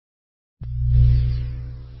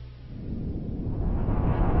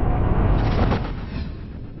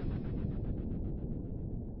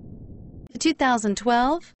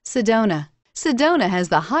2012 Sedona. Sedona has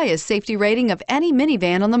the highest safety rating of any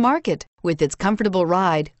minivan on the market. With its comfortable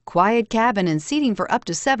ride, quiet cabin, and seating for up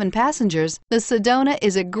to 7 passengers, the Sedona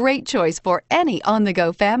is a great choice for any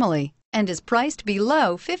on-the-go family and is priced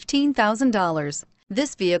below $15,000.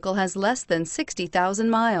 This vehicle has less than 60,000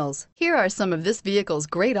 miles. Here are some of this vehicle's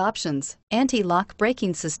great options: anti-lock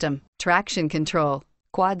braking system, traction control,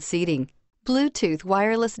 quad seating, Bluetooth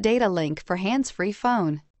wireless data link for hands-free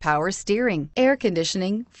phone, power steering, air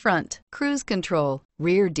conditioning, front, cruise control,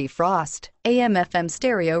 rear defrost, AM/FM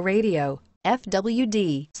stereo radio,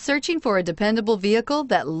 FWD. Searching for a dependable vehicle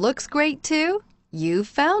that looks great too? You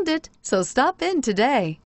found it, so stop in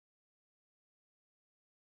today.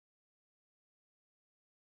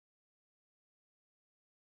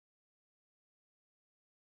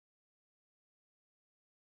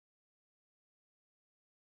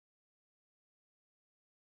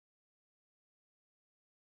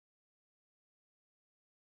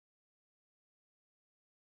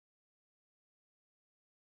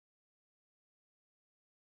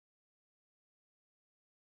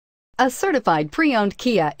 A certified pre-owned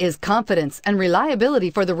Kia is confidence and reliability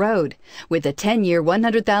for the road. With a 10-year,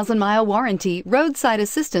 100,000-mile warranty, roadside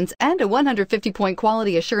assistance, and a 150-point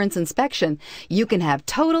quality assurance inspection, you can have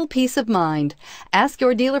total peace of mind. Ask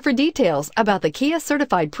your dealer for details about the Kia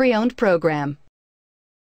Certified Pre-Owned program.